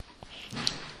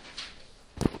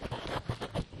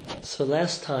So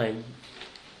last time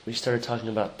we started talking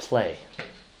about play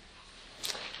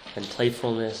and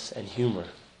playfulness and humor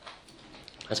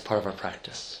as part of our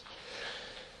practice.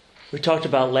 We talked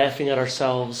about laughing at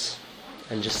ourselves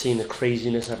and just seeing the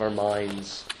craziness of our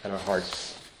minds and our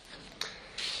hearts.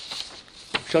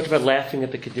 We talked about laughing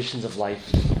at the conditions of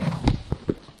life.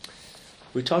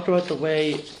 We talked about the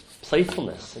way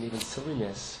playfulness and even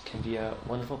silliness can be a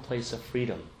wonderful place of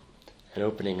freedom and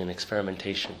opening and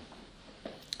experimentation.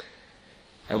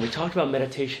 And we talked about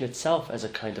meditation itself as a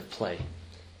kind of play.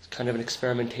 It's kind of an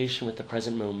experimentation with the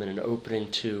present moment, an opening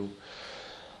to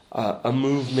a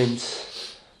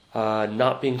movement,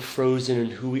 not being frozen in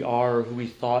who we are or who we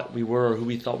thought we were or who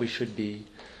we thought we should be,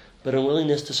 but a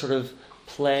willingness to sort of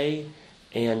play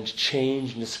and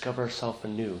change and discover ourselves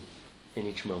anew in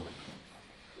each moment.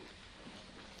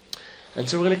 And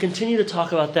so we're going to continue to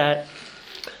talk about that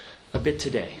a bit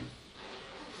today.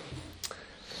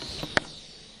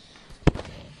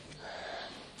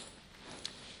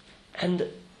 And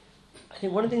I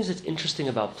think one of the things that's interesting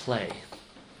about play,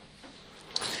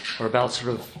 or about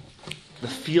sort of the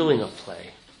feeling of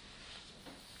play,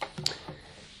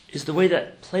 is the way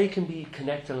that play can be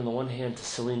connected on the one hand to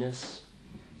silliness,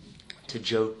 to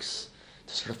jokes,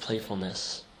 to sort of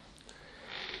playfulness.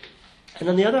 And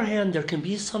on the other hand, there can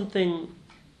be something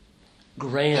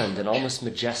grand and almost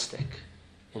majestic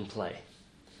in play.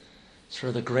 Sort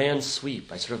of the grand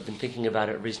sweep. I sort of been thinking about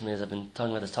it recently as I've been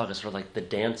talking about this talk. It's sort of like the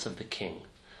dance of the king.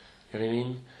 You know what I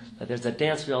mean? That there's that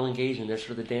dance we all engage in. There's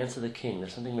sort of the dance of the king.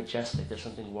 There's something majestic. There's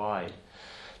something wide.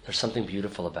 There's something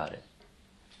beautiful about it.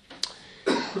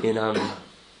 In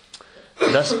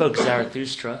Thus Spoke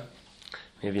Zarathustra,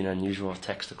 maybe an unusual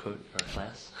text to quote in our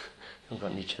class. I don't go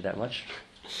Nietzsche that much.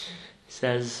 He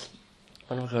says,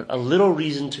 a little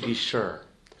reason to be sure.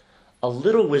 A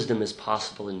little wisdom is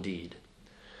possible indeed.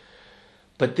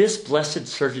 But this blessed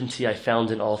certainty I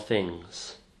found in all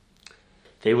things.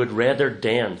 They would rather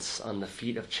dance on the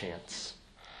feet of chance.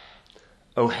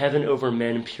 O heaven over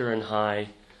men pure and high,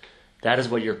 that is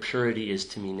what your purity is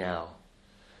to me now.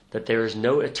 That there is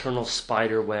no eternal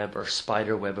spider web or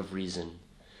spider web of reason.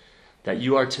 That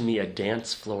you are to me a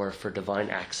dance floor for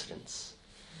divine accidents.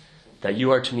 That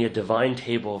you are to me a divine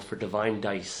table for divine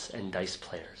dice and dice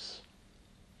players.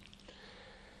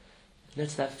 And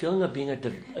it's that feeling of being a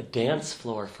dance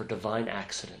floor for divine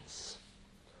accidents,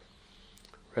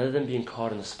 rather than being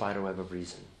caught in the spider web of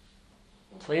reason.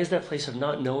 Play is that place of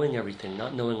not knowing everything,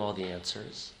 not knowing all the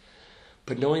answers,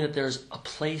 but knowing that there's a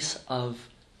place of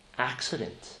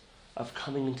accident, of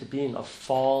coming into being, of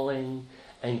falling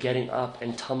and getting up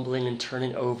and tumbling and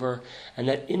turning over, and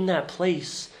that in that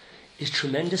place is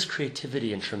tremendous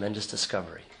creativity and tremendous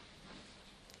discovery.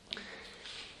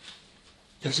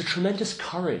 There's a tremendous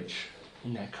courage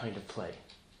in that kind of play.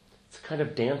 It's a kind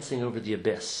of dancing over the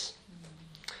abyss.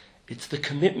 It's the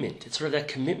commitment. It's sort of that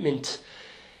commitment.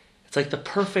 It's like the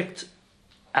perfect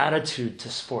attitude to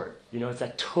sport. You know, it's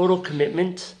that total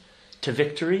commitment to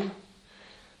victory,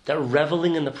 that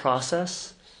reveling in the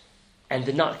process, and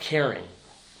the not caring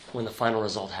when the final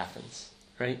result happens,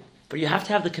 right? But you have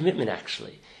to have the commitment,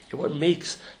 actually. It's what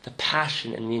makes the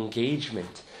passion and the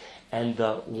engagement and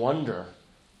the wonder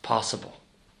possible.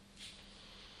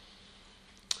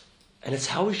 And it's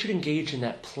how we should engage in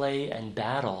that play and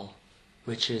battle,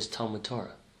 which is Talmud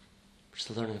Torah, which is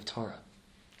the learning of Torah.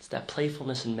 It's that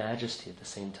playfulness and majesty at the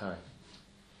same time.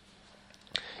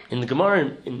 In the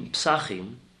Gemara in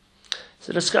Psachim, it's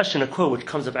a discussion, a quote, which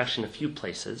comes up actually in a few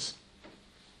places,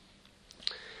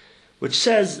 which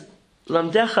says,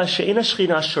 Lamdecha she'ena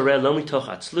shchina shoreh lo mitoch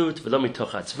atzlut, v'lo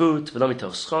mitoch atzvut, v'lo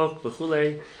mitoch schok,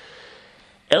 v'chulei,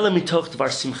 ela mitoch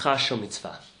dvar simcha shel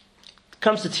mitzvah.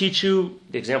 Comes to teach you,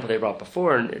 the example they brought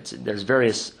before, and there's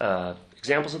various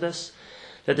examples of this,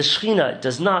 that the Shekhinah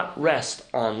does not rest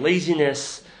on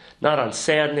laziness, not on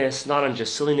sadness, not on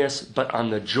just silliness, but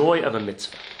on the joy of a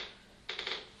mitzvah.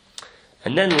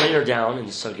 And then later down in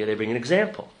the Sugya, they bring an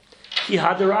example. Ki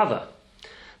had Rava,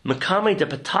 Makame de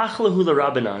petach lehu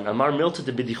l'Rabbanan, amar milta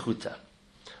de bidichuta,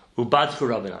 ubadchu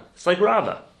Rabbanan. It's like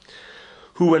Rava,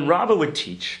 who when Rava would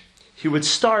teach, he would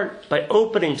start by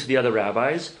opening to the other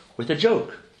rabbis with a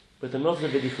joke, with the milta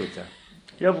de bidichuta.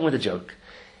 He'd open with a joke.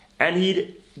 And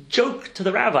he'd joke to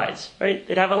the rabbis, right?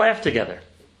 They'd have a laugh together.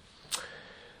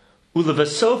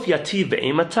 Ulevasof yativ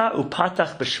be'emata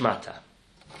upatach b'shmata.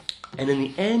 And in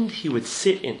the end, he would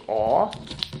sit in awe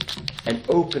and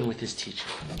open with his teaching.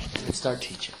 He would start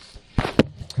teaching.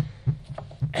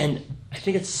 And I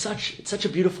think it's such a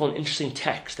beautiful and interesting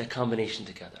text, that combination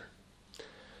together.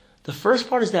 The first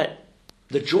part is that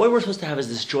the joy we're supposed to have is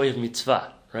this joy of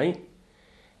mitzvah, right?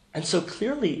 And so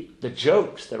clearly the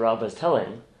jokes that Rabba is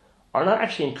telling are not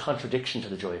actually in contradiction to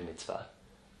the joy of mitzvah.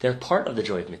 They're part of the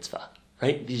joy of mitzvah,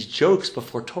 right? These jokes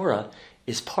before Torah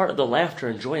is part of the laughter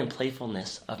and joy and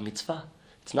playfulness of mitzvah.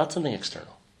 It's not something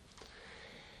external.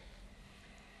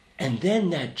 And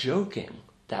then that joking,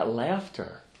 that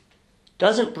laughter,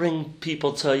 doesn't bring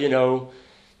people to,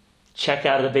 check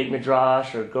out of the Beit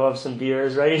Midrash or go have some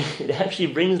beers, right? It actually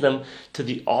brings them to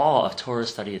the awe of Torah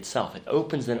study itself. It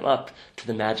opens them up to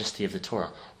the majesty of the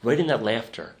Torah, right in that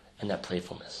laughter and that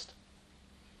playfulness.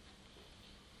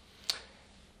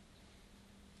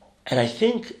 And I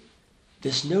think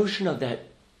this notion of that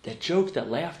joke,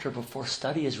 that laughter before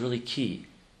study is really key.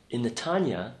 In the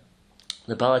Tanya,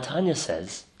 the Baal HaTanya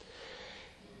says,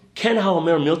 Ken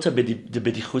ha'omer milta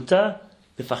b'dichuta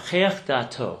v'facheach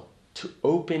da'ato, to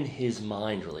open his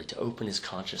mind, really, to open his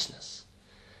consciousness.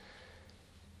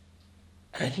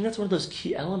 And I think that's one of those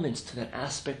key elements to that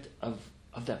aspect of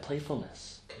that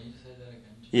playfulness. Can you say that again?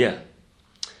 Yeah.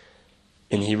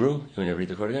 In Hebrew, you want to read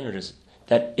the quote again, or just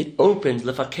that it opens,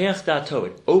 lefakeach da'ato,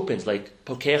 it opens, like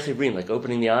pokeach ivrim, like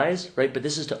opening the eyes, right? But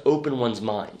this is to open one's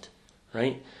mind,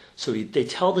 right? So they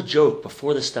tell the joke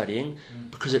before the studying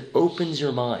because it opens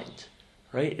your mind,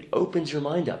 right? It opens your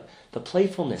mind up. The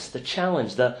playfulness, the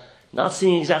challenge, the not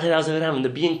seeing exactly how it's going to happen, the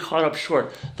being caught up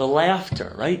short, the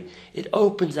laughter, right? It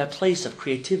opens that place of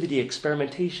creativity,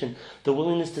 experimentation, the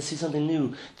willingness to see something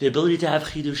new, the ability to have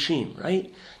chidushim,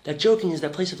 right? That joking is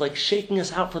that place of like shaking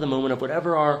us out for the moment of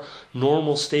whatever our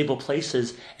normal, stable place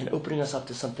is and opening us up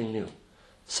to something new,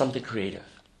 something creative.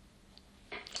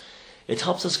 It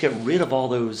helps us get rid of all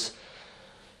those,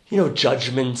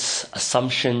 judgments,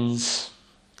 assumptions,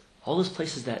 all those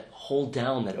places that hold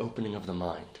down that opening of the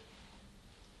mind.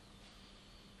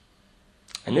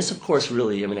 And this, of course,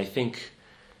 really, I think,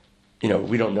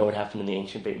 we don't know what happened in the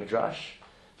ancient Beit Midrash,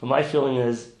 but my feeling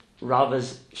is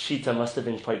Rava's Shita must have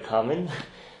been quite common,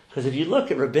 because if you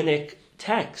look at rabbinic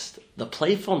text, the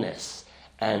playfulness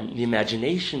and the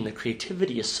imagination, the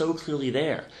creativity is so clearly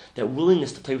there, that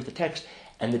willingness to play with the text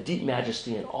and the deep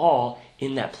majesty and awe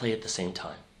in that play at the same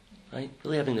time, right?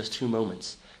 Really having those two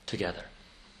moments together.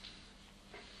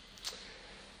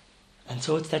 And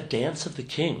so it's that dance of the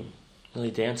king, really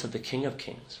dance of the King of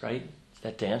Kings, right?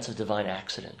 That dance of divine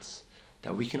accidents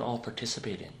that we can all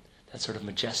participate in, that sort of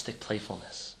majestic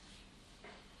playfulness.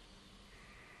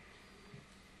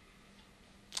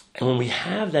 And when we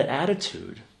have that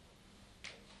attitude,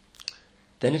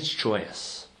 then it's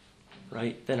joyous,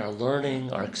 right? Then our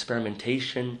learning, our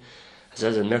experimentation, as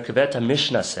the Merkavet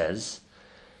Mishnah says,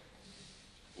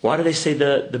 why do they say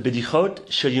the bedichot?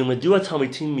 Sheyumadu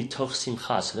talmidim mitoch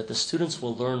simcha, so that the students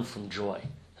will learn from joy.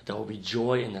 There will be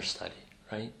joy in their study,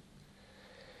 right?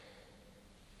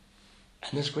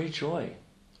 And there's great joy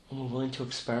when we're willing to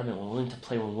experiment, when we're willing to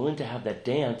play, when we're willing to have that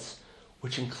dance,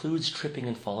 which includes tripping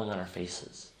and falling on our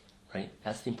faces, right?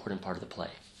 That's the important part of the play,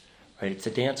 right? It's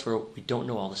a dance where we don't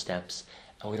know all the steps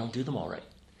and we don't do them all right.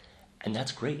 And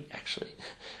that's great, actually,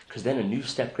 because then a new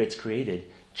step gets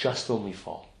created just when we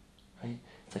fall, right?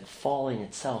 It's like falling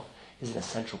itself is an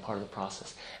essential part of the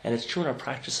process. And it's true in our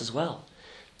practice as well.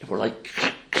 If we're like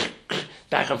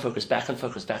back on focus,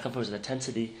 the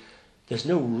intensity, there's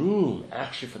no room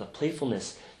actually for the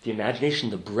playfulness, the imagination,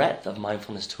 the breadth of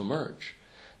mindfulness to emerge.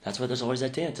 That's why there's always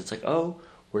that dance. It's like,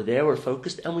 we're there, we're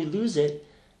focused, and we lose it,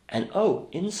 and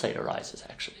insight arises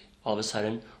actually, all of a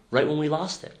sudden, right when we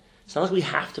lost it. It's not like we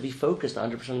have to be focused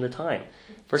 100% of the time.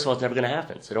 First of all, it's never going to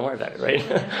happen, so don't worry about it, right?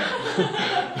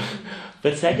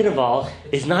 But second of all,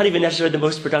 it's not even necessarily the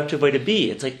most productive way to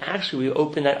be. It's like, actually, we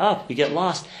open that up, we get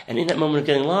lost, and in that moment of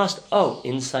getting lost,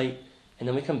 insight, and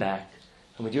then we come back,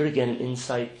 and we do it again, an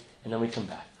insight, and then we come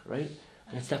back, right?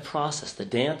 And it's that process, the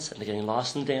dance, and the getting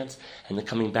lost in the dance, and the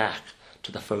coming back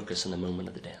to the focus in the moment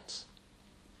of the dance.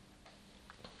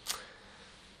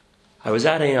 I was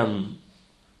at a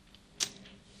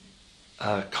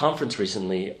conference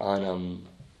recently on,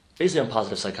 basically on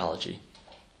positive psychology,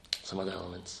 some other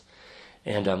elements.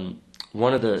 And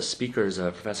one of the speakers,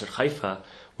 Professor Haifa,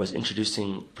 was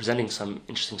presenting some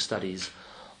interesting studies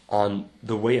on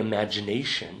the way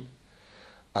imagination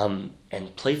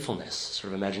and playfulness,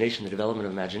 sort of imagination, the development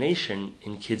of imagination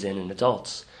in kids and in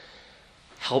adults,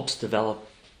 helps develop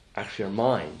actually our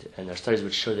mind. And there are studies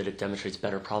which show that it demonstrates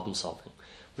better problem solving,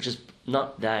 which is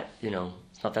not that,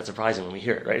 it's not that surprising when we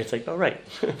hear it, right? It's like, right.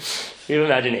 We have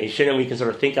imagination and we can sort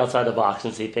of think outside the box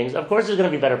and see things. Of course there's going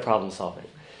to be better problem solving.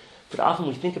 But often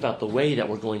we think about the way that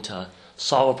we're going to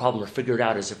solve a problem or figure it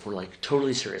out as if we're like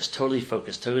totally serious, totally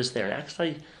focused, totally there. And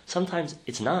actually, sometimes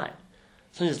it's not.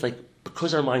 Sometimes it's like,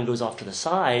 because our mind goes off to the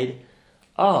side,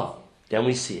 then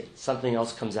we see it. Something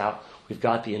else comes out. We've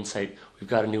got the insight. We've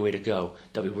got a new way to go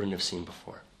that we wouldn't have seen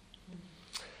before.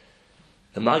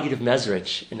 The Maggid of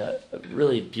Mezrich, in a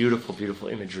really beautiful, beautiful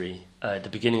imagery, at the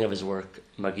beginning of his work,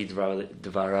 Maggid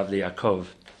Dvarav Yaakov,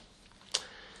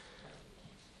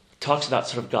 talks about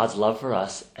sort of God's love for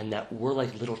us and that we're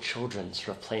like little children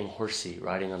sort of playing horsey,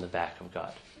 riding on the back of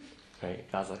God.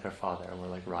 Right? God's like our Father and we're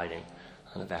like riding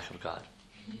on the back of God.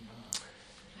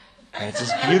 And it's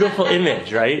this beautiful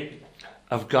image, right,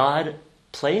 of God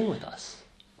playing with us.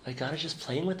 Like God is just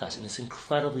playing with us in this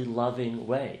incredibly loving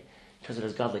way. Because it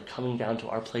is God like coming down to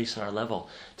our place and our level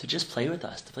to just play with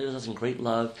us, to play with us in great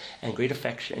love and great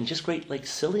affection and just great like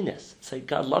silliness. It's like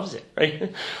God loves it,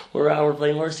 right? We're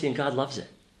playing horsey and God loves it.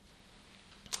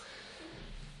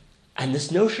 And this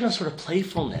notion of sort of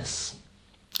playfulness,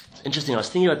 it's interesting. I was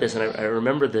thinking about this and I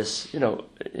remember this,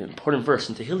 important verse.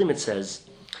 In Tehillim it says,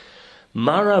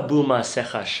 Mara bu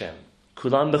ma'asecha Hashem,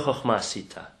 kulam b'chochma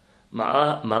asita,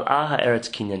 mal'ah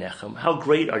ha'eretz kinyanechem. How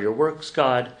great are your works,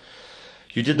 God.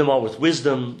 You did them all with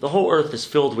wisdom. The whole earth is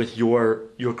filled with your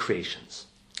creations.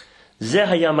 Zeh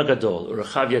hayam hagadol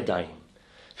u'rechav yadayim.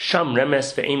 Sham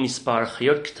remes ve'em mispar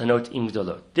chayot ktanot im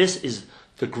gdolot. This is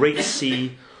the great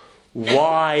sea,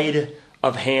 wide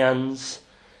of hands.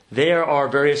 There are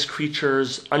various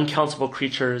creatures, uncountable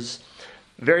creatures,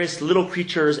 various little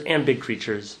creatures and big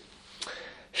creatures.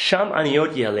 Sham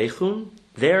aniot yalechun.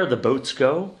 There the boats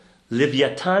go.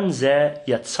 Livyatan zeh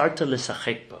yatzarta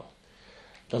l'sachek bo.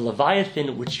 The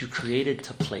Leviathan which you created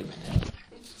to play with him.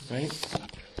 Right?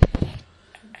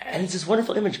 And it's this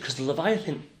wonderful image because the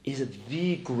Leviathan is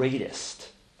the greatest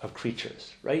of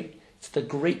creatures, right? It's the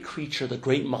great creature, the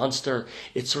great monster.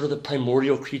 It's sort of the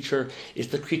primordial creature. It's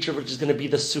the creature which is going to be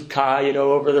the sukkah,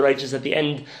 over the righteous at the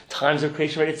end times of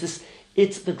creation, right?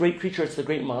 It's the great creature, it's the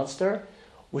great monster,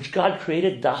 which God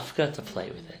created dafka to play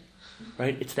with it,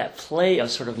 right? It's that play of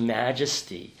sort of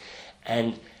majesty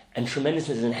and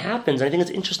tremendousness, and it happens. And I think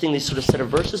it's interesting, these sort of set of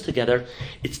verses together.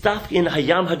 It's daf in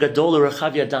Hayam Hagadol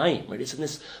U'Rechav Yadayim, right? It's in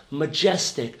this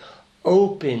majestic,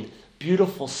 open,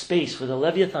 beautiful space where the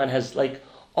Leviathan has like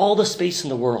all the space in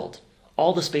the world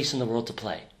to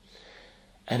play.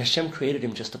 And Hashem created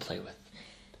him just to play with.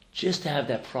 Just to have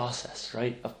that process,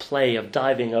 right? Of play, of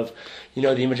diving, of, the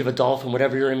image of a dolphin,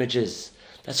 whatever your image is.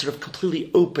 That sort of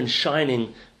completely open,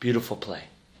 shining, beautiful play.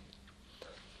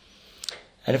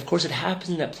 And of course it happens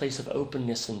in that place of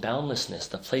openness and boundlessness,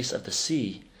 the place of the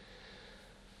sea,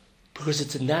 because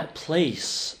it's in that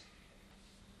place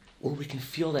where we can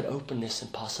feel that openness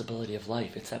and possibility of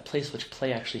life. It's that place which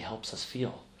play actually helps us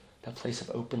feel, that place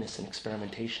of openness and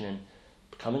experimentation and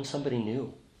becoming somebody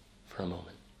new for a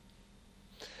moment.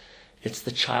 It's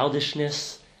the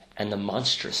childishness and the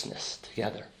monstrousness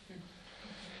together.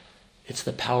 It's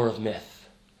the power of myth,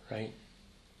 right?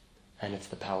 And it's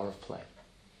the power of play.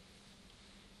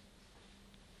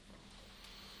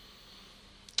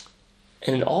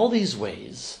 And in all these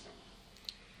ways,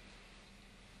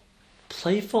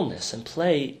 playfulness and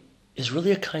play is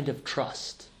really a kind of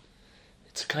trust.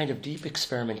 It's a kind of deep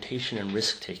experimentation and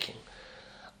risk-taking,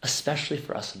 especially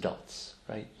for us adults,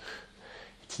 right?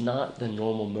 It's not the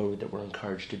normal mode that we're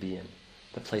encouraged to be in,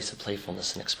 the place of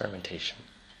playfulness and experimentation.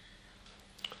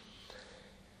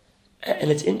 And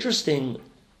it's interesting,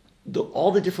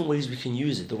 all the different ways we can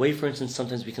use it. The way, for instance,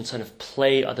 sometimes we can sort of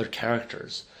play other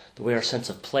characters. The way our sense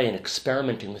of play and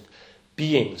experimenting with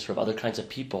beings or other kinds of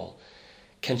people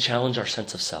can challenge our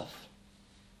sense of self.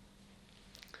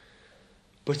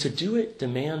 But to do it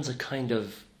demands a kind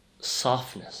of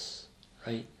softness,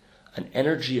 right? An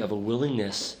energy of a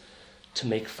willingness to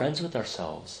make friends with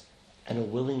ourselves and a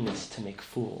willingness to make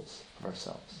fools of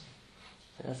ourselves.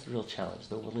 And that's the real challenge,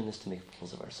 the willingness to make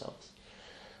fools of ourselves.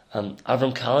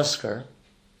 Avram Kalisker,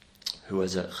 who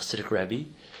was a Hasidic Rebbe,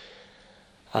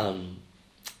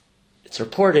 it's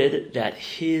reported that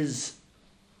his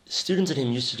students and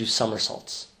him used to do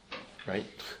somersaults, right?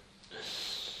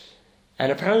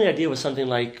 And apparently the idea was something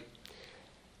like,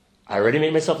 I already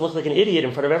made myself look like an idiot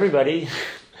in front of everybody.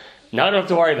 Now I don't have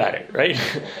to worry about it, right?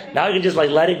 Now I can just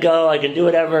let it go. I can do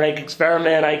whatever. I can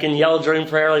experiment. I can yell during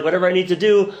prayer. Whatever I need to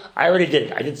do, I already did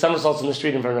it. I did somersaults in the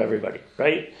street in front of everybody,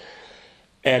 right?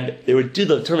 And they would do,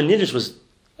 the term in Yiddish was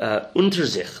unter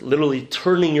sich, literally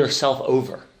turning yourself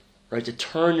over, right? To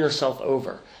turn yourself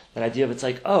over. That idea of it's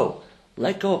like,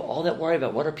 let go of all that worry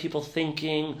about what are people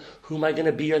thinking, who am I going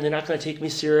to be, are they not going to take me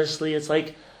seriously? It's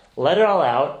like, let it all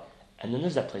out, and then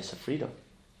there's that place of freedom.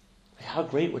 How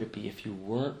great would it be if you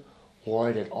weren't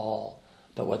worried at all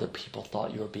about whether people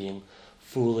thought you were being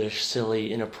foolish,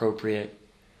 silly, inappropriate?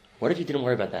 What if you didn't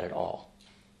worry about that at all?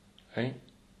 Right?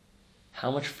 How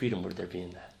much freedom would there be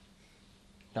in that?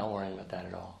 Not worrying about that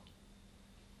at all.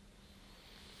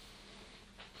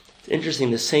 It's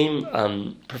interesting, the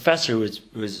same professor who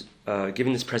was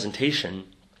giving this presentation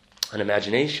on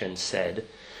imagination, said,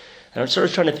 and I'm sort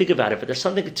of trying to think about it, but there's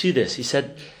something to this. He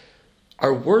said,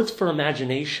 our words for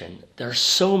imagination, there are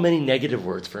so many negative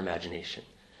words for imagination.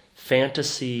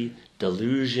 Fantasy,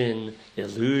 delusion,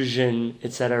 illusion,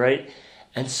 etc., right?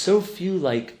 And so few,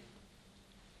 like,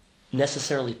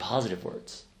 necessarily positive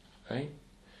words, right?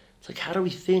 It's like, how do we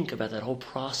think about that whole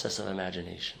process of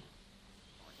imagination?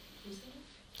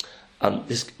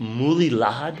 This Muli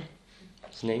Lahad,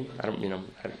 his name, I don't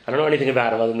know anything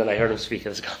about him other than I heard him speak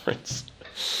at this conference.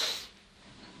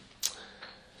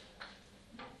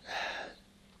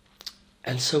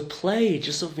 And so play,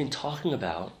 just as we've been talking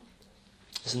about,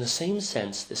 is in the same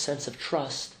sense, the sense of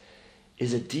trust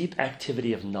is a deep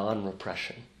activity of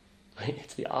non-repression. Right?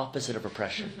 It's the opposite of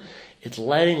repression. It's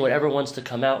letting whatever wants to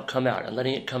come out, and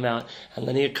letting it come out, and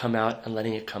letting it come out, and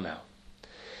letting it come out.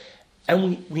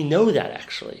 And we know that,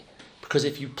 actually, because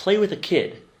if you play with a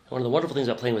kid, one of the wonderful things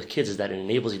about playing with kids is that it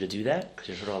enables you to do that, because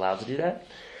you're sort of allowed to do that.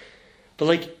 But,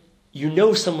 like, you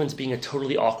know someone's being a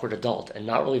totally awkward adult and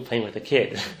not really playing with a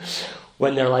kid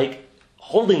when they're, like,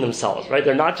 holding themselves, right?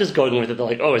 They're not just going with it. They're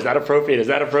like, oh, is that appropriate? Is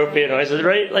that appropriate?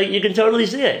 Right? Like, you can totally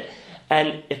see it.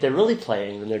 And if they're really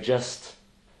playing, then they're just,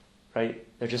 right?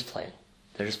 They're just playing.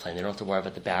 They're just playing. They don't have to worry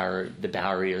about the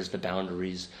barriers, the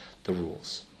boundaries, the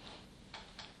rules.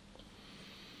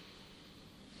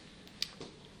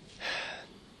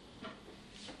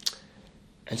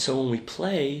 And so when we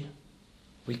play,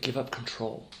 we give up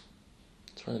control.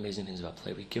 It's one of the amazing things about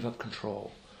play. We give up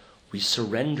control. We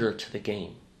surrender to the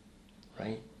game,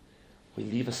 right? We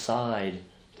leave aside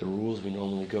the rules we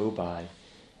normally go by,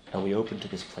 and we open to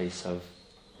this place of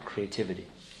creativity.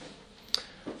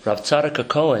 Rav Tzadok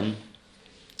Cohen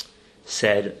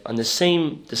said, on the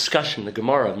same discussion, the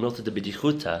Gemara of Milta de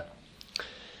B'dichuta,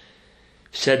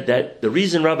 said that the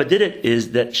reason Rabbah did it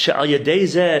is that she'al yadei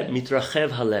zeh mitrachev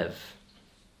halev.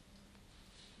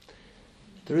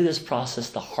 Through this process,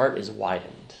 the heart is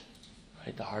widened,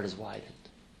 right? The heart is widened.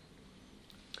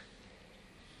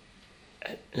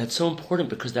 And it's so important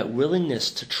because that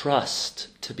willingness to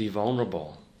trust, to be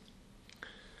vulnerable,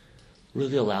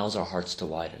 really allows our hearts to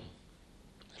widen.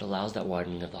 It allows that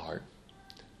widening of the heart,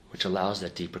 which allows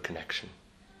that deeper connection.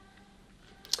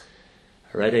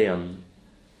 I read a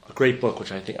great book,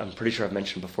 which I'm pretty sure I've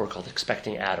mentioned before, called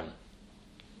Expecting Adam,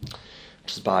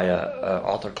 which is by an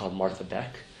author called Martha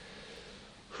Beck,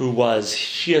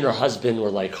 she and her husband were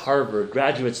like Harvard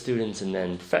graduate students, and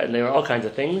they were all kinds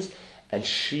of things. And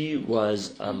she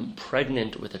was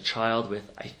pregnant with a child with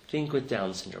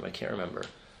Down syndrome. I can't remember.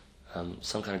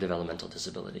 Some kind of developmental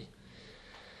disability.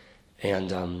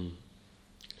 And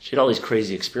she had all these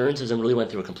crazy experiences and really went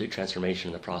through a complete transformation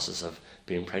in the process of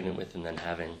being pregnant with and then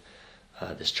having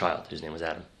this child, whose name was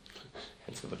Adam.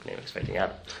 Hence the book name, Expecting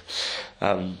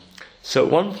Adam. So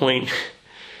at one point,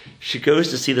 she goes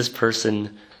to see this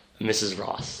person, Mrs.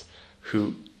 Ross,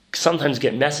 who sometimes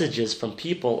get messages from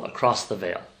people across the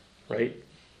veil, right?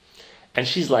 And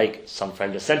she's like, some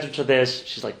friend just sent her to this.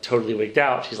 She's like totally wigged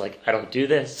out. She's like, I don't do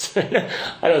this.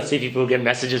 I don't see people who get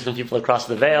messages from people across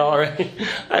the veil, right?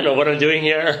 I don't know what I'm doing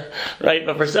here, right?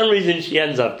 But for some reason, she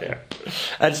ends up there.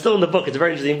 And still in the book, it's a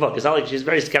very interesting book. It's not like she's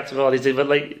very skeptical of all these things, but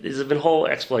like there's been a whole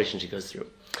exploration she goes through.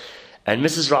 And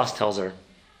Mrs. Ross tells her,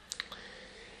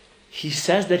 he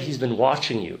says that he's been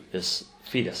watching you, this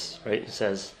fetus, right? He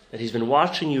says that he's been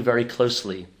watching you very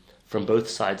closely from both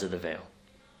sides of the veil.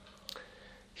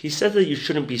 He says that you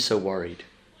shouldn't be so worried.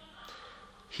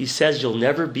 He says you'll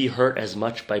never be hurt as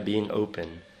much by being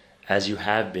open as you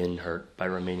have been hurt by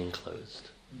remaining closed.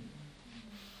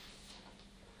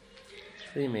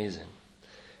 It's pretty amazing.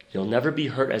 You'll never be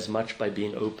hurt as much by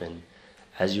being open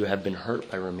as you have been hurt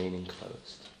by remaining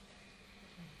closed.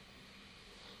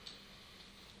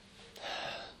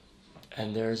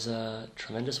 And there's a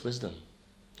tremendous wisdom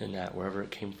in that, wherever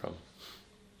it came from.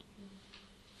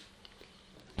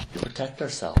 We protect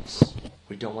ourselves.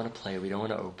 We don't want to play. We don't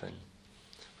want to open.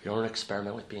 We don't want to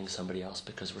experiment with being somebody else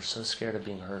because we're so scared of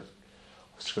being hurt.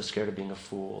 We're so scared of being a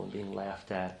fool and being laughed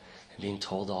at and being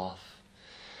told off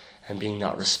and being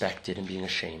not respected and being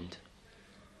ashamed.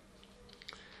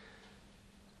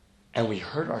 And we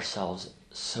hurt ourselves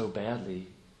so badly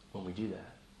when we do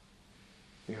that.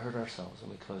 We hurt ourselves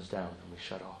when we close down and we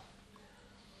shut off.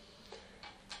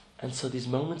 And so these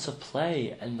moments of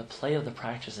play and the play of the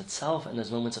practice itself and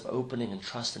those moments of opening and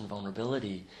trust and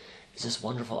vulnerability is this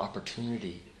wonderful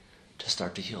opportunity to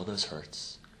start to heal those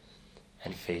hurts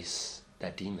and face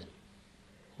that demon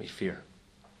we fear.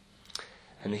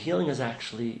 And the healing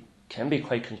can be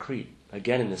quite concrete.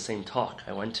 Again, in the same talk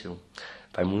I went to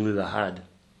by Muli Lahad,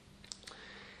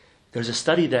 there's a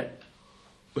study that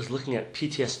was looking at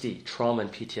PTSD, trauma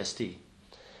and PTSD,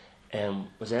 and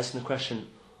was asking the question,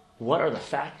 what are the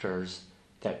factors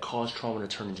that cause trauma to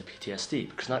turn into PTSD?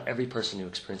 Because not every person who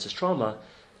experiences trauma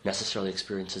necessarily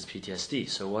experiences PTSD.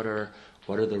 So what are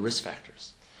the risk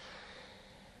factors?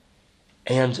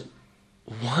 And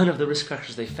one of the risk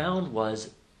factors they found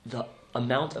was the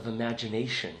amount of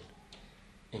imagination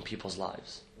in people's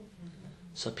lives.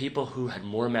 So people who had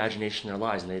more imagination in their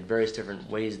lives, and they had various different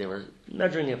ways they were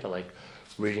measuring it, but like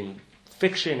reading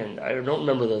fiction, and I don't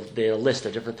remember the list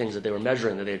of different things that they were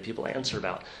measuring, that they had people answer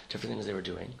about, different things they were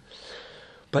doing.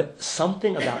 But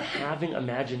something about having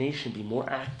imagination be more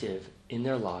active in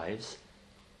their lives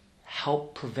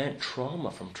helped prevent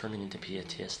trauma from turning into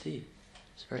PTSD.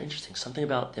 It's very interesting. Something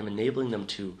about them enabling them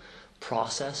to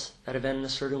process that event in a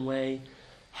certain way,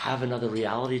 have another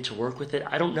reality to work with it.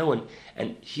 I don't know,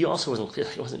 and he also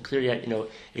wasn't clear yet,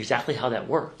 exactly how that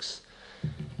works.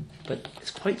 But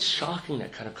it's quite shocking,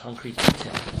 that kind of concrete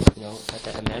detail,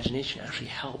 that imagination actually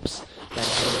helps that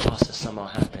whole process somehow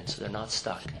happen, so they're not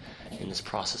stuck in this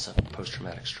process of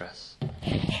post-traumatic stress.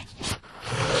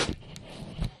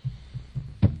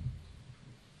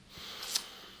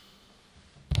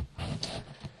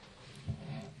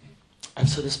 And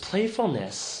so this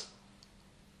playfulness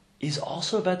is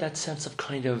also about that sense of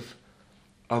kind of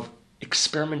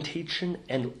experimentation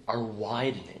and our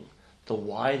widening, the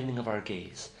widening of our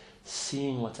gaze,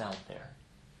 seeing what's out there.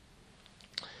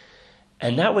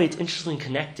 And that way it's interestingly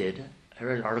connected, I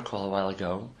read an article a while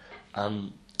ago,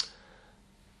 to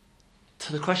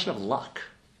the question of luck.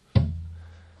 So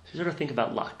you sort of think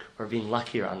about luck, or being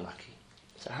lucky or unlucky.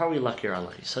 So how are we lucky or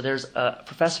unlucky? So there's a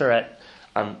professor at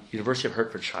University of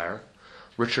Hertfordshire,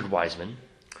 Richard Wiseman,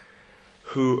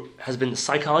 who has been a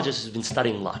psychologist who's been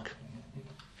studying luck.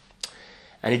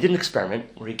 And he did an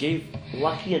experiment where he gave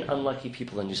lucky and unlucky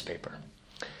people a newspaper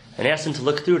and asked them to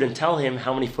look through it and tell him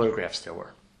how many photographs there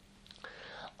were.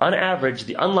 On average,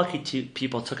 the unlucky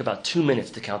people took about 2 minutes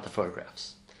to count the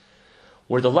photographs,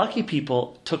 where the lucky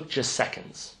people took just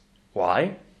seconds.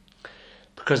 Why?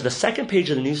 Because the second page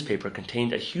of the newspaper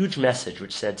contained a huge message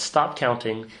which said, "Stop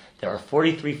counting, there are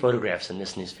 43 photographs in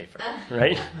this newspaper,"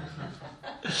 right?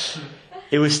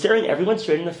 It was staring everyone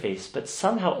straight in the face, but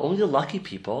somehow only the lucky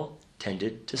people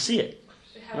tended to see it.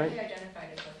 How right? did they identify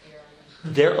it as lucky or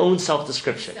unlucky? Their own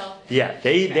self-description. Yeah,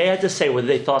 they had to say whether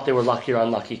they thought they were lucky or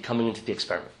unlucky coming into the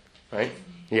experiment, right?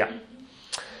 Yeah.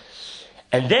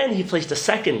 And then he placed a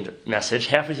second message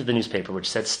halfway through the newspaper, which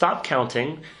said, "Stop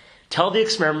counting, tell the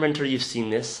experimenter you've seen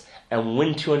this, and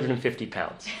win 250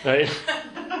 pounds." Right?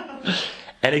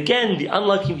 And again, the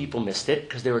unlucky people missed it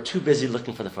because they were too busy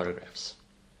looking for the photographs.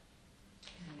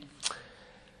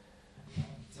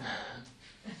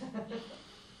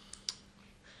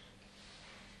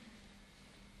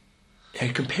 And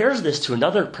he compares this to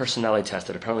another personality test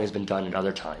that apparently has been done at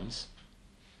other times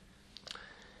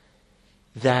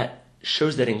that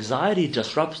shows that anxiety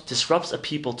disrupts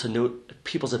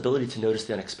people's ability to notice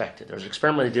the unexpected. There was an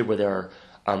experiment they did where there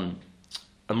are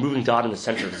a moving dot in the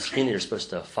center of the screen that you're supposed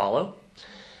to follow,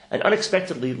 and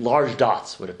unexpectedly large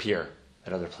dots would appear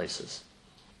at other places.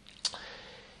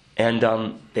 And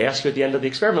they ask you at the end of the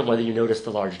experiment whether you notice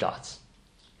the large dots.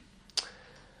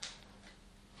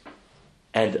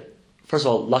 And first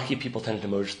of all, lucky people tend to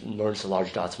notice the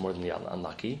large dots more than the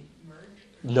unlucky.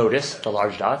 Notice the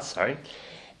large dots, sorry.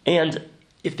 And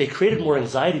if they created more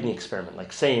anxiety in the experiment,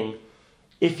 like saying,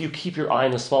 if you keep your eye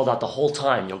on the small dot the whole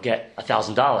time, you'll get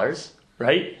 $1,000,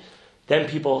 right? Then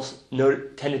people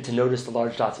tended to notice the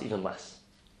large dots even less.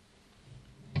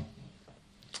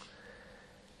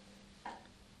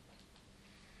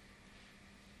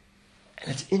 And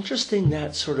it's interesting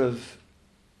that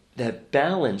that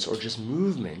balance or just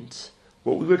movement,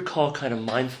 what we would call kind of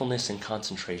mindfulness and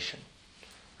concentration.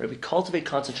 Right? We cultivate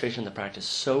concentration in the practice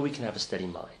so we can have a steady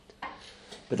mind.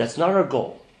 But that's not our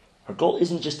goal. Our goal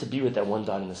isn't just to be with that one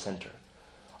dot in the center.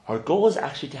 Our goal is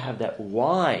actually to have that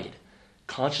wide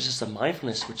consciousness of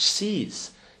mindfulness which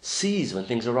sees when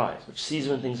things arise,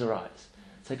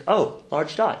 It's like, oh,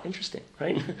 large dot, interesting,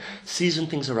 right? Sees when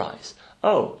things arise.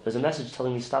 Oh, there's a message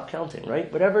telling me stop counting,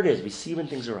 right? Whatever it is, we see when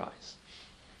things arise.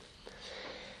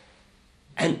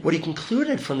 And what he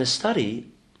concluded from this study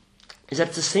is that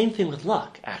it's the same thing with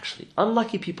luck, actually.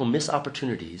 Unlucky people miss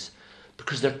opportunities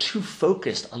because they're too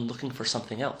focused on looking for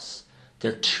something else.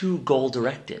 They're too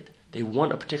goal-directed. They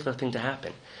want a particular thing to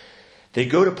happen. They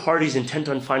go to parties intent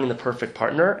on finding the perfect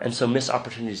partner, and so miss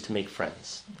opportunities to make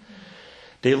friends.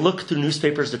 They look through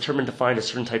newspapers determined to find a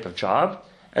certain type of job,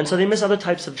 and so they miss other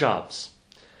types of jobs.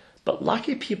 But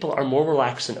lucky people are more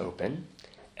relaxed and open,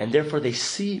 and therefore they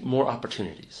see more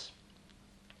opportunities.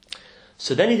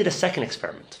 So then he did a second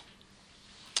experiment.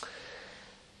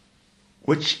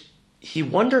 which he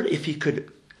wondered if he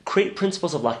could create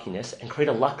principles of luckiness and create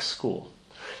a luck school.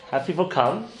 Have people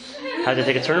come, have to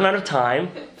take a certain amount of time,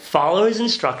 follow his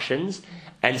instructions,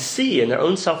 and see in their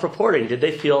own self-reporting, did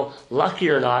they feel lucky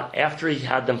or not after he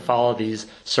had them follow these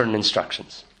certain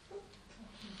instructions.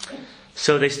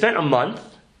 So they spent a month,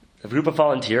 a group of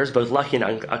volunteers, both lucky and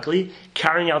unlucky,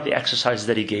 carrying out the exercises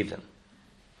that he gave them.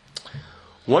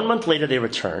 1 month later, they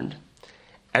returned,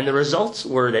 and the results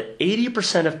were that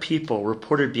 80% of people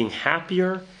reported being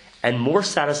happier and more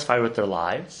satisfied with their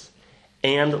lives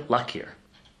and luckier.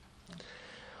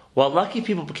 While lucky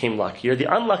people became luckier,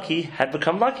 the unlucky had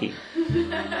become lucky.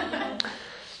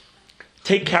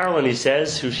 Take Carolyn, he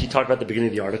says, who she talked about at the beginning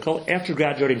of the article. After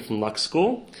graduating from luck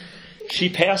school, she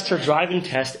passed her driving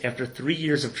test after 3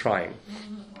 years of trying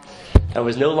and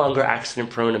was no longer accident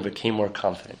prone and became more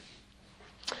confident.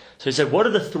 So he said, what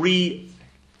are the 3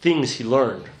 things he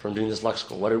learned from doing this luck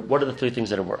school? What are the 3 things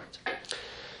that have worked? He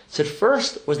said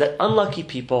first was that unlucky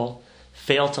people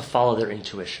fail to follow their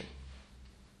intuition.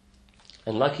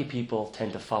 And lucky people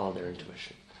tend to follow their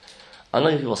intuition.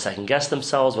 Unlucky people second guess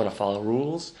themselves, want to follow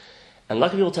rules. And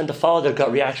lucky people tend to follow their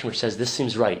gut reaction, which says this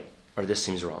seems right or this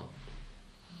seems wrong.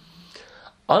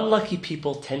 Unlucky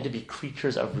people tend to be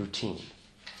creatures of routine.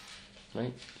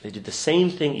 Right? They do the same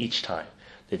thing each time.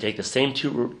 They take the same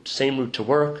route to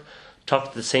work, talk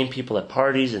to the same people at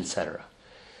parties, etc.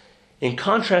 In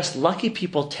contrast, lucky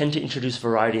people tend to introduce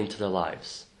variety into their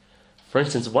lives. For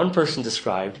instance, one person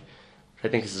described, I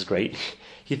think this is great,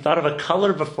 he thought of a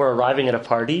color before arriving at a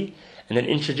party and then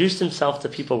introduced himself to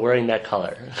people wearing that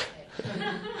color.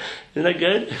 Isn't that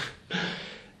good?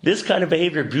 This kind of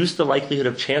behavior boosts the likelihood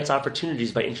of chance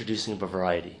opportunities by introducing a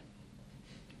variety.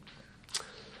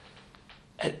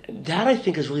 And that, I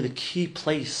think, is really the key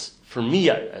place, for me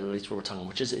at least, where we're talking,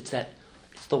 which is it's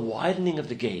the widening of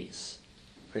the gaze.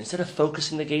 Right? Instead of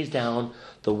focusing the gaze down,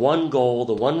 the one goal,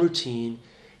 the one routine,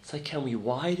 it's like, can we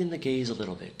widen the gaze a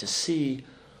little bit to see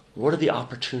what are the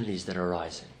opportunities that are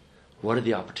arising? What are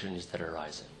the opportunities that are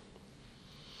arising?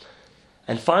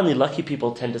 And finally, lucky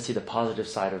people tend to see the positive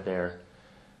side of their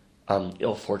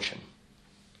ill fortune.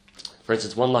 For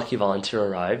instance, one lucky volunteer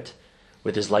arrived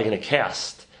with his leg in a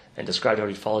cast and described how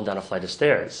he'd fallen down a flight of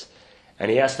stairs.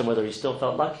 And he asked him whether he still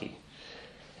felt lucky.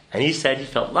 And he said he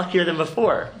felt luckier than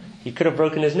before. He could have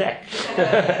broken his neck.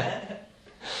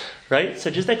 Right? So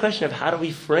just that question of how do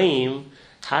we frame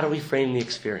the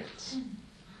experience?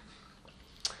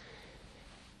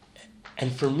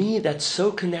 And for me, that's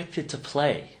so connected to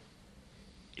play.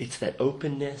 It's that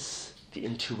openness, the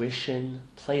intuition.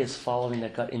 Play is following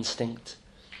that gut instinct.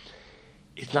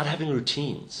 It's not having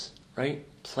routines, right?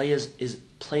 Play is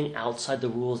playing outside the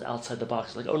rules, outside the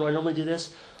box. Like, oh no, I normally do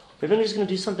this. Maybe I'm just going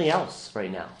to do something else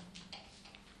right now.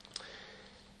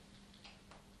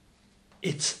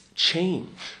 It's change,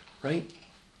 right?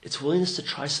 It's willingness to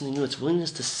try something new. It's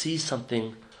willingness to see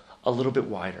something a little bit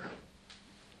wider.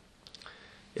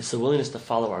 It's the willingness to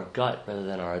follow our gut rather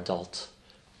than our adult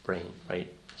brain,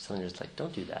 right? Something that's like,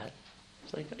 don't do that.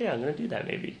 It's like, oh, yeah, I'm going to do that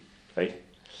maybe, right?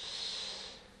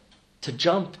 To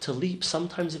jump, to leap,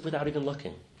 sometimes without even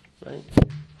looking, right?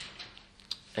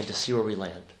 And to see where we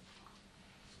land.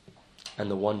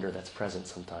 And the wonder that's present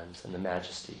sometimes, and the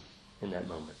majesty in that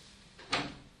moment.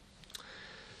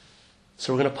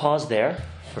 So we're going to pause there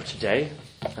for today.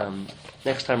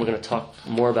 Next time we're going to talk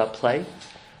more about play.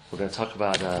 We're going to talk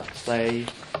about play,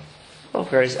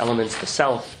 various elements, the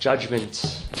self,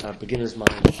 judgment, beginner's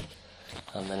mind.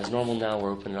 And as normal now,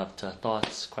 we're opening up to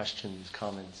thoughts, questions,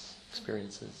 comments,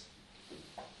 experiences.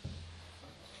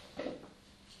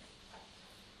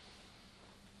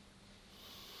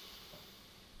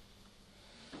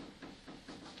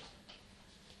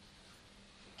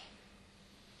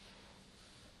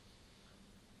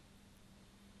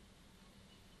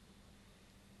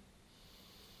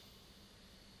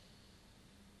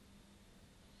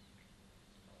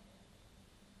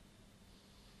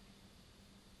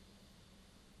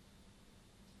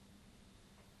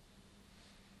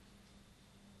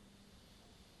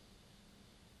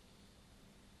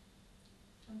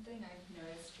 Something I've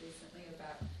noticed recently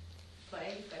about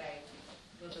play that I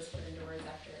will just put into words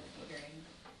after hearing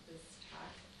this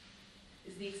talk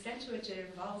is the extent to which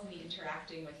it involves me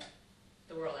interacting with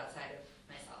the world outside of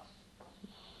myself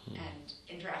and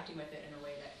interacting with it in a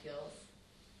way that feels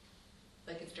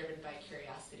like it's driven by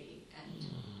curiosity and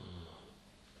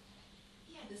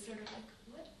this sort of like,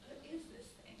 what is this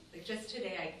thing? Like just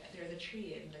today, there's a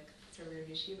tree in the conservative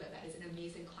yeshiva that is an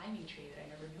amazing climbing tree that I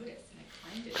never noticed, and I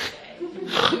climbed it today. It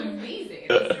was amazing. It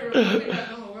was sort of opening up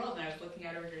the whole world, and I was looking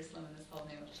out over Jerusalem in this whole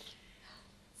new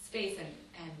space,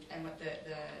 and what the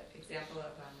example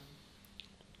of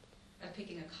of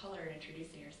picking a color and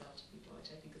introducing yourself to people, which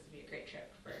I think this would be a great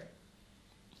trick for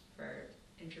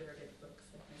introverted folks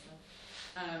like myself,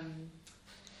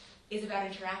 is about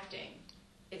interacting.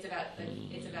 It's about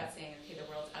saying, okay, the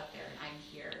world's out there and I'm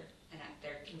here, and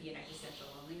there can be an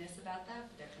existential loneliness about that,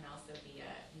 but there can also be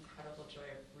an incredible joy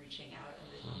of reaching out in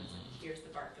those moments like, here's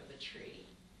the bark of the tree,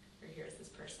 or here's this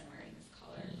person wearing this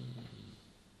color.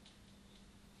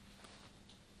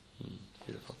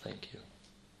 Beautiful, thank you.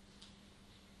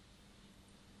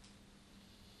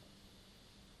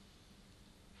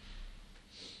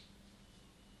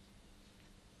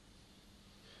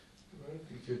 Well,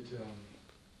 if you could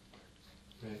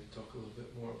maybe talk a little bit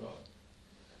more about,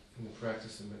 in the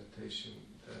practice of meditation,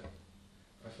 that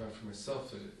I find for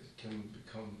myself that it can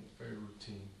become very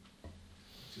routine.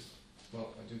 Just,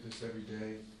 well, I do this every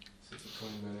day, sit for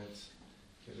 20 minutes,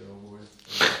 get it over with.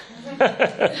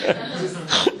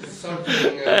 Just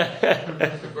something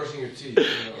like brushing your teeth. You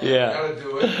know, Yeah. I gotta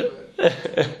do it, but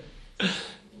it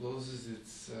loses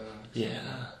its.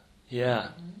 Yeah.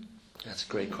 That's a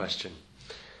great question.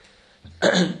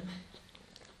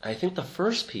 I think the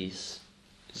first piece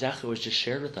exactly was just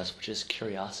shared with us, which is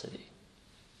curiosity.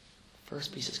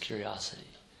 First piece is curiosity.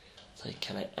 It's like,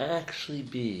 can I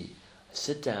actually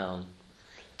sit down,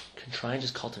 can try and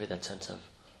just cultivate that sense of,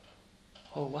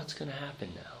 oh, what's going to happen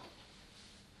now?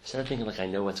 Instead of thinking like I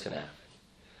know what's going to happen.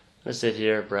 I'm going to sit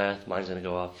here, breath, mind's going to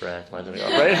go off, breath, mind's going to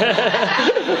go off, right?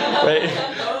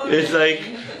 Right? It's like,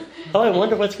 oh, I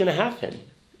wonder what's going to happen.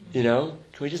 You know?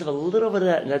 Can we just have a little bit of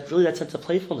that, and that's really that sense of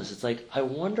playfulness. It's like, I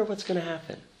wonder what's going to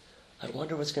happen. I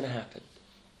wonder what's going to happen.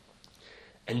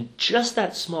 And just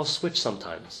that small switch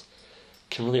sometimes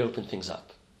can really open things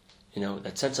up. You know,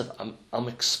 that sense of I'm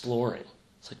exploring.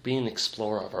 It's like being an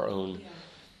explorer of our own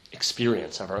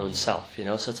experience, of our own self, you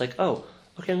know? So it's like, oh,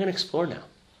 okay, I'm going to explore now.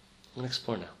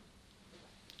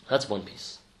 That's one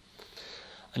piece.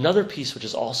 Another piece, which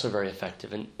is also very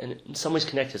effective, and in some ways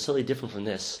connected, slightly different from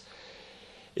this,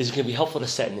 is it can be helpful to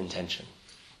set an intention.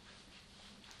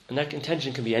 And that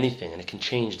intention can be anything, and it can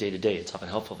change day to day. It's often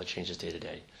helpful if it changes day to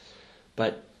day.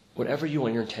 But whatever you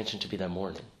want your intention to be that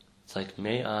morning, it's like,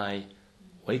 may I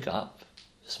wake up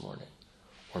this morning?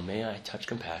 Or may I touch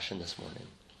compassion this morning?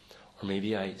 Or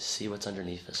maybe I see what's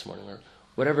underneath this morning? Or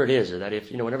whatever it is, or that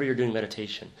if, whenever you're doing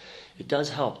meditation, it does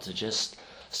help to just,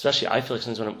 especially I feel like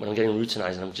sometimes when I'm getting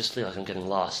routinized and I just feel like I'm getting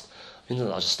lost,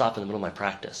 I'll just stop in the middle of my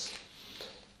practice.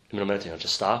 In the middle of meditating, I'll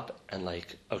just stop and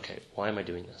like, okay, why am I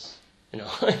doing this?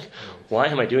 Why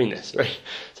am I doing this? Right?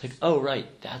 It's like, oh, right,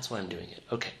 that's why I'm doing it.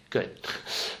 Okay, good.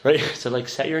 Right? So like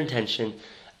set your intention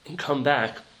and come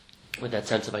back with that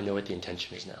sense of I know what the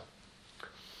intention is now.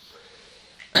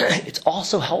 It's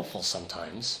also helpful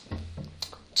sometimes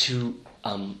to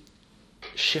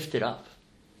shift it up.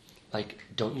 Like,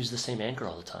 don't use the same anchor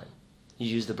all the time. You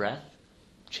use the breath,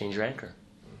 change your anchor.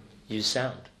 Use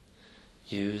sound.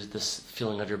 Use this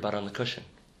feeling of your butt on the cushion.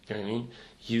 You know what I mean?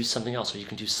 Use something else. Or you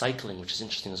can do cycling, which is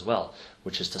interesting as well,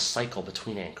 which is to cycle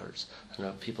between anchors. I don't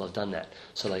know if people have done that.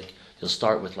 So like, you'll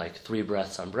start with like 3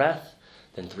 breaths on breath,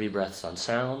 then 3 breaths on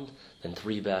sound, then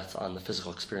 3 breaths on the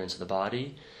physical experience of the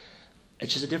body.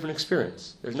 It's just a different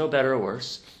experience. There's no better or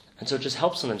worse. And so it just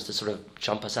helps sometimes to sort of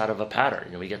jump us out of a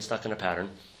pattern. We get stuck in a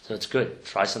pattern. So it's good.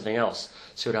 Try something else.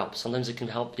 See what helps. Sometimes it can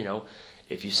help,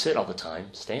 if you sit all the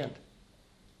time, stand.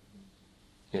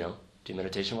 Do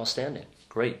meditation while standing.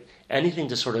 Great. Anything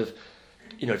to sort of,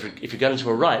 if you got into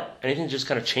a rut, anything to just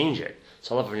kind of change it.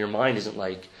 So I love when your mind isn't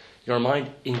like, your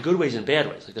mind in good ways and bad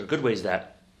ways. Like there are good ways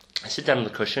that I sit down on the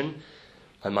cushion,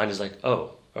 my mind is like,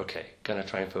 oh, okay, gonna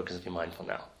try and focus and be mindful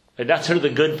now. Like that's sort of the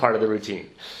good part of the routine.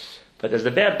 But there's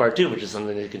the bad part too, which is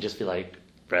something that can just be like,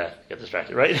 breath, get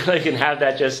distracted, right? Like, and have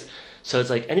that just, so it's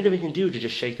like anything we can do to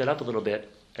just shake that up a little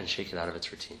bit and shake it out of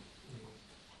its routine.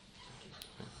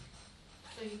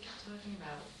 So you keep talking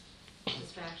about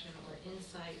distraction or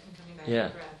insight and coming back Yeah. to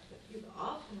the breath, but you've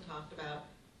often talked about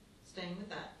staying with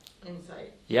that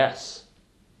insight. Yes.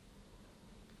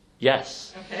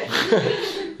 Okay.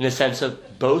 In the sense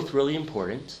of both really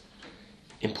important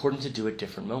to do at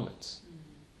different moments.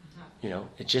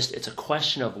 It's a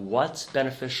question of what's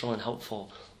beneficial and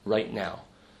helpful right now.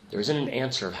 There isn't an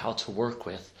answer of how to work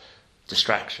with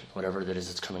distraction, whatever that is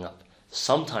that's coming up.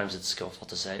 Sometimes it's skillful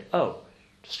to say, oh,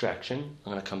 distraction,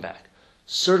 I'm going to come back.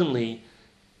 Certainly,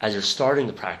 as you're starting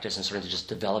the practice and starting to just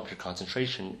develop your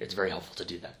concentration, it's very helpful to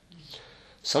do that.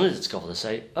 Sometimes it's skillful to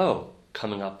say, oh,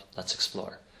 coming up, let's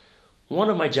explore. One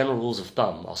of my general rules of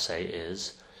thumb, I'll say,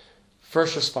 is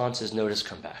first response is notice,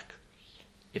 come back.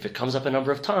 If it comes up a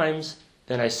number of times,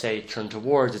 then I say turn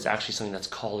towards, it's actually something that's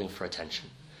calling for attention.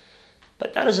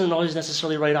 But that isn't always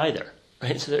necessarily right either,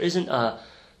 right? So there isn't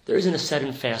There isn't a set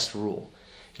and fast rule.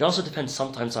 It also depends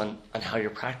sometimes on how you're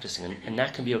practicing, and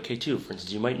that can be okay too. For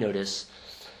instance, you might notice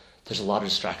there's a lot of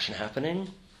distraction happening,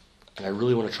 and I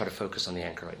really want to try to focus on the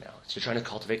anchor right now. So you're trying to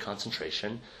cultivate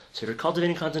concentration. So if you're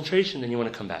cultivating concentration, then you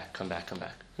want to come back. And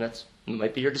that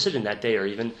might be your decision that day or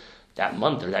even that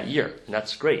month or that year, and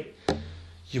that's great.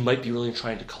 You might be really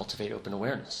trying to cultivate open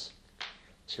awareness.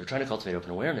 So you're trying to cultivate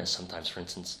open awareness sometimes, for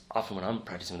instance, often when I'm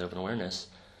practicing with open awareness,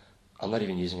 I'm not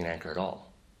even using an anchor at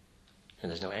all.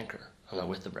 And there's no anchor. I'm not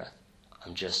with the breath.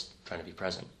 I'm just trying to be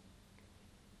present.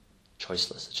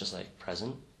 Choiceless. It's just like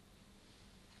present,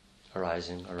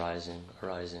 arising, arising,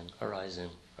 arising, arising,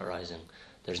 arising.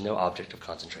 There's no object of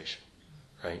concentration,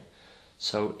 right?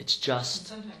 So it's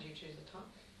just... And sometimes you choose a topic.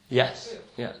 Yes,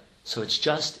 yeah. So it's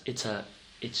just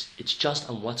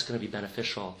on what's going to be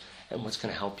beneficial and what's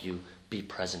going to help you be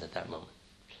present at that moment.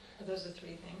 Are those the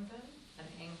three things then? An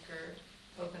anchor,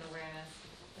 open awareness,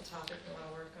 a topic you want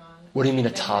to work on? What do you mean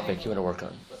a topic you want to work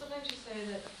on? Well, sometimes you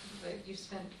say that you've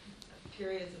spent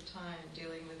periods of time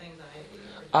dealing with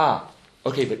anxiety.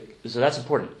 Okay, but so that's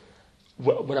important.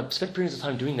 When I've spent periods of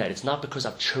time doing that, it's not because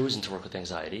I've chosen to work with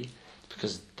anxiety. It's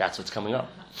because that's what's coming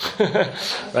up,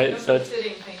 right? So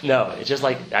it's just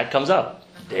like that comes up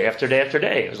day after day after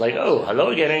day. It was like, oh, hello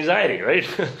again, anxiety, right?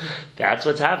 That's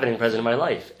what's happening present in my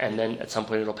life, and then at some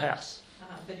point it'll pass.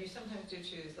 But you sometimes do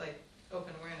choose like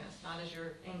open awareness, not as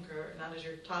your anchor, not as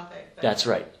your topic. But, That's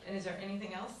right. And is there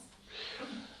anything else?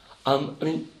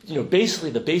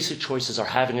 Basically the basic choices are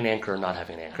having an anchor or not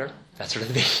having an anchor. That's sort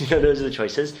of those are the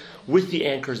choices. With the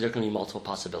anchors, there can be multiple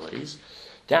possibilities.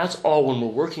 That's all when we're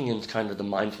working in kind of the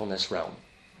mindfulness realm.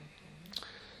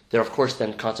 There are, of course,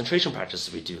 then concentration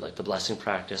practices we do, like the blessing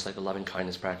practice, like the loving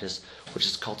kindness practice, which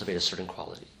is cultivate a certain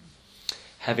quality.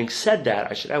 Having said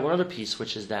that, I should add one other piece,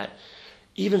 which is that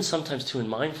even sometimes too in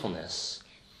mindfulness,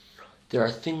 there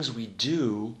are things we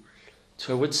do.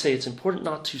 So I would say it's important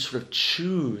not to sort of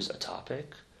choose a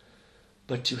topic,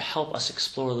 but to help us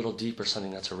explore a little deeper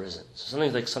something that's arisen. So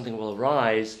something will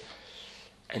arise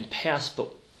and pass,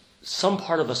 but some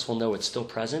part of us will know it's still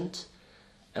present,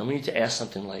 and we need to ask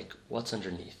something like, what's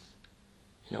underneath?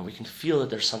 We can feel that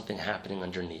there's something happening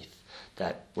underneath,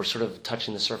 that we're sort of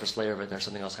touching the surface layer of it, and there's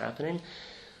something else happening.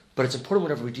 But it's important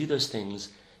whenever we do those things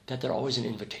that they're always an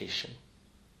invitation.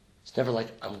 It's never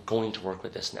like, I'm going to work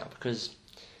with this now, because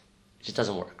it just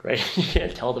doesn't work, right? You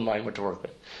can't tell the mind what to work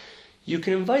with. You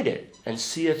can invite it and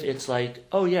see if it's like,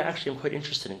 oh yeah, actually I'm quite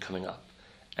interested in coming up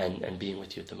and being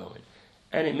with you at the moment.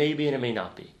 And it may be and it may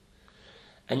not be.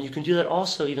 And you can do that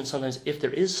also even sometimes if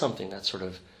there is something that's sort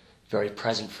of very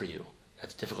present for you,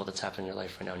 that's difficult, that's happening in your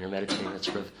life right now, and you're meditating, that's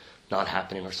sort of not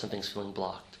happening or something's feeling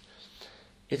blocked.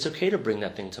 It's okay to bring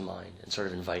that thing to mind and sort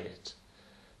of invite it.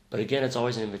 But again, it's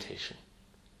always an invitation,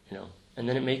 And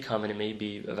then it may come and it may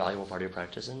be a valuable part of your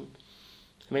practice, and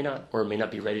it may not, or it may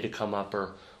not be ready to come up,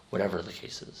 or whatever the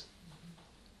case is.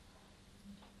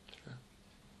 Sure.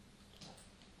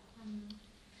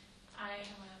 I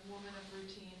am a woman of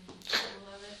routine. I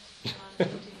love it. I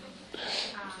love routine.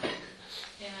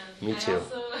 And Me too. I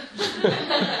also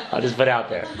I'll just put it out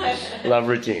there. Love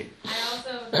routine. I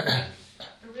also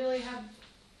really have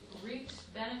reaped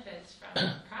benefits from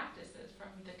practices,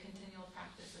 from the continual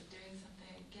practice of doing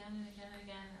something again and again and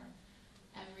again, or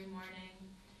every morning.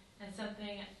 And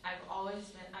something I've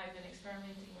been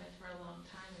experimenting with for a long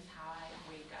time is how I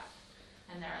wake up.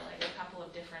 And there are like a couple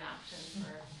of different options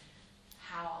for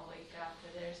how I'll wake up.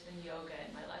 There's been yoga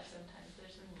in my life sometimes.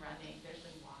 There's been running. There's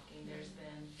been walking. There's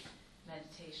been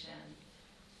meditation.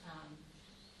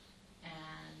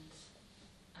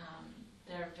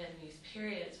 There have been these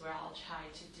periods where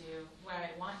where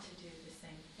I want to do the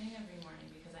same thing every morning,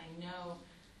 because I know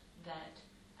that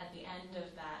at the end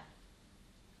of that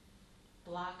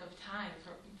block of time,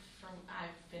 from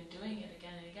I've been doing it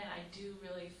again and again, I do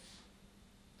really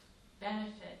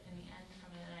benefit in the end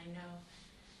from it, and I know.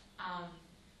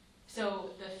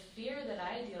 So the fear that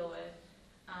I deal with,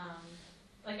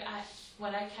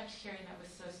 what I kept hearing that was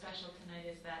so special tonight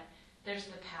is that there's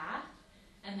the path,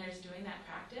 and there's doing that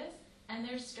practice, and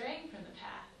there's straying from the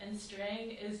path, and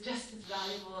straying is just as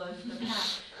valuable as the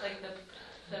path. Like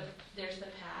there's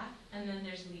the path, and then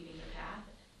there's leaving the path,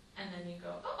 and then you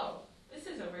go, oh, this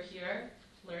is over here,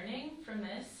 learning from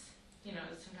this.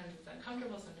 Sometimes it's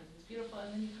uncomfortable, sometimes it's beautiful,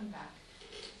 and then you come back.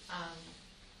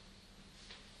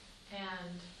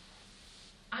 And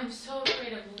I'm so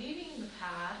afraid of leaving the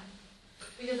path,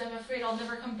 because I'm afraid I'll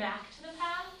never come back to the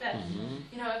path, that,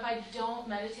 if I don't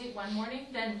meditate one morning,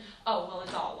 then, it's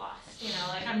all lost.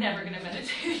 I'm never going to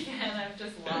meditate again, I've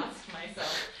just lost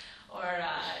myself. Or,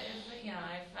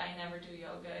 if I never do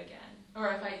yoga again.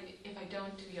 Or if I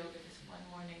don't do yoga this one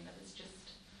morning, that it's just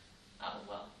oh,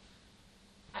 well,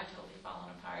 I've totally fallen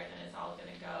apart and it's all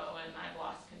gonna go and I've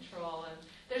lost control. And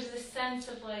there's this sense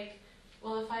of like,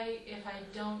 well, if I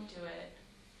don't do it,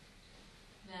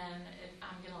 then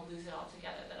I'm gonna lose it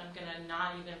altogether, that I'm gonna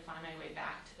not even find my way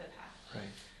back to the path.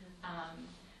 Right.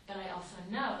 But I also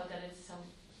know that it's so,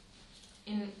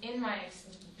 in my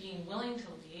being willing to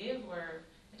leave, or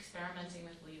experimenting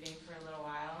with leaving for a little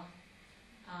while,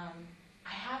 I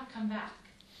have come back.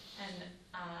 And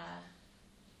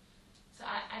so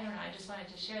I don't know, I just wanted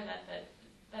to share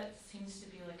that seems to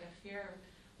be like a fear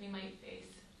we might face.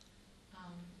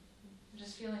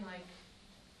 Just feeling like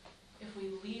if we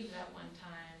leave that one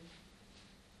time,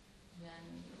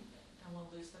 then we'll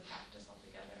lose the practice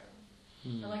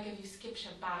altogether. Or like if you skip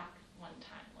Shabbat one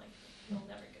time, like you'll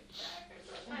never get back or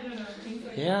something. I don't know, things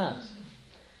like Yeah. that.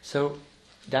 So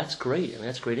that's great. I mean,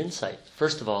 that's great insight.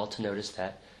 First of all, to notice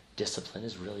that discipline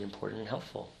is really important and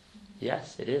helpful.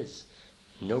 Yes, it is.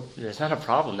 No, it's not a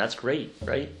problem. That's great,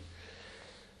 right?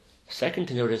 Second,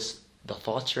 to notice the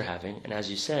thoughts you're having, and as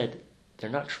you said, they're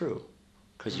not true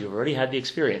because you've already had the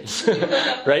experience,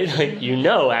 right? Like you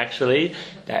know actually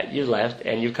that you left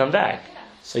and you've come back,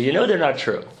 so you know they're not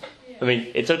true. I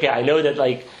mean, it's okay. I know that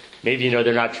like maybe you know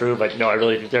they're not true, but no, I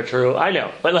really think they're true. I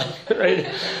know, but like, right?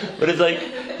 But it's like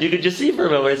you could just see for a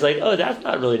moment. It's like, oh, that's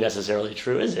not really necessarily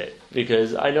true, is it?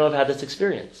 Because I know I've had this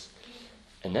experience.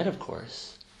 And then, of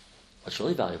course, what's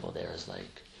really valuable there is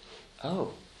like,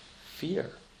 oh, fear.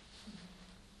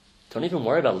 Don't even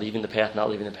worry about leaving the path,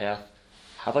 not leaving the path.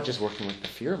 How about just working with the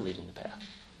fear of leaving the path?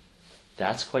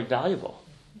 That's quite valuable.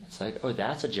 It's like, oh,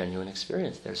 that's a genuine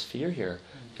experience. There's fear here.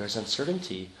 There's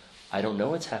uncertainty. I don't know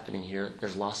what's happening here.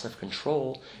 There's loss of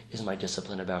control. Is my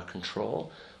discipline about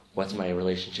control? What's my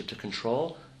relationship to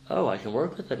control? Oh, I can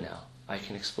work with it now. I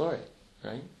can explore it,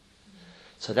 right?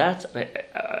 So that's,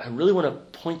 I really want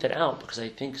to point that out because I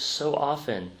think so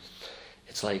often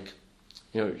it's like,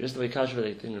 just the way Kash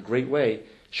was in a great way,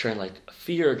 sharing like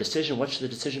fear, decision, what should the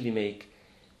decision be make?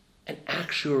 And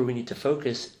actually where we need to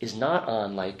focus is not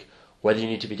on like whether you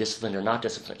need to be disciplined or not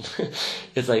disciplined.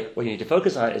 It's like what you need to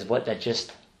focus on is what that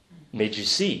just made you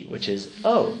see, which is,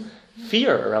 oh,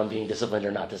 fear around being disciplined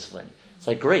or not disciplined. It's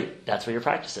like, great, that's what your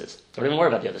practice is. Don't even worry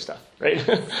about the other stuff, right?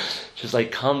 Just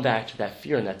like come back to that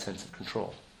fear and that sense of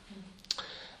control.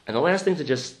 And the last thing to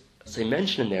just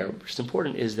mention in there, which is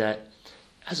important, is that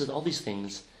as with all these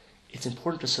things, it's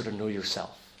important to sort of know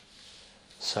yourself.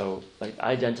 So, like,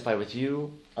 I identify with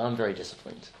you, I'm very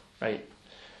disciplined, right?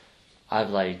 I've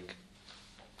like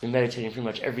been meditating pretty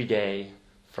much every day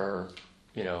for,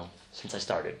 since I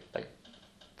started, like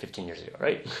 15 years ago,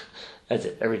 right? That's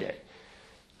it, every day.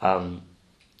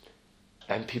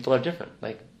 And people are different.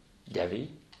 Like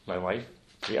Devi, my wife,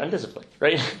 pretty undisciplined,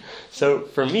 right? So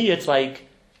for me, it's like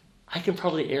I can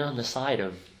probably err on the side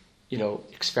of,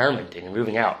 experimenting and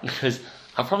moving out because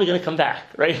I'm probably going to come back,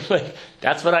 right? Like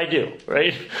that's what I do,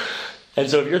 right? And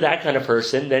so if you're that kind of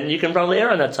person, then you can probably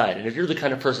err on that side. And if you're the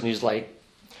kind of person who's like,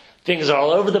 things are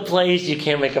all over the place, you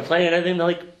can't make a plan and anything,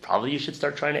 like probably you should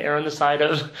start trying to err on the side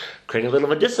of creating a little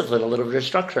bit of discipline, a little bit of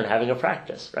structure, and having a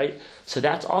practice, right? So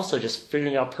that's also just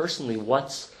figuring out personally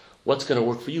what's going to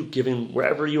work for you, given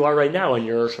wherever you are right now in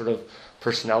your sort of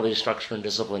personality, structure, and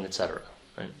discipline, etc.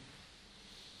 Right?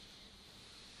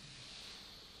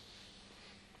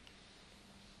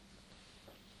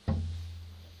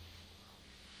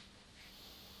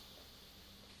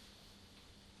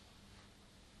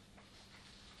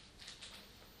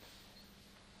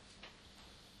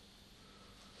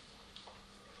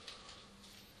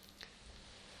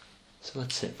 So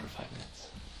let's sit for 5 minutes.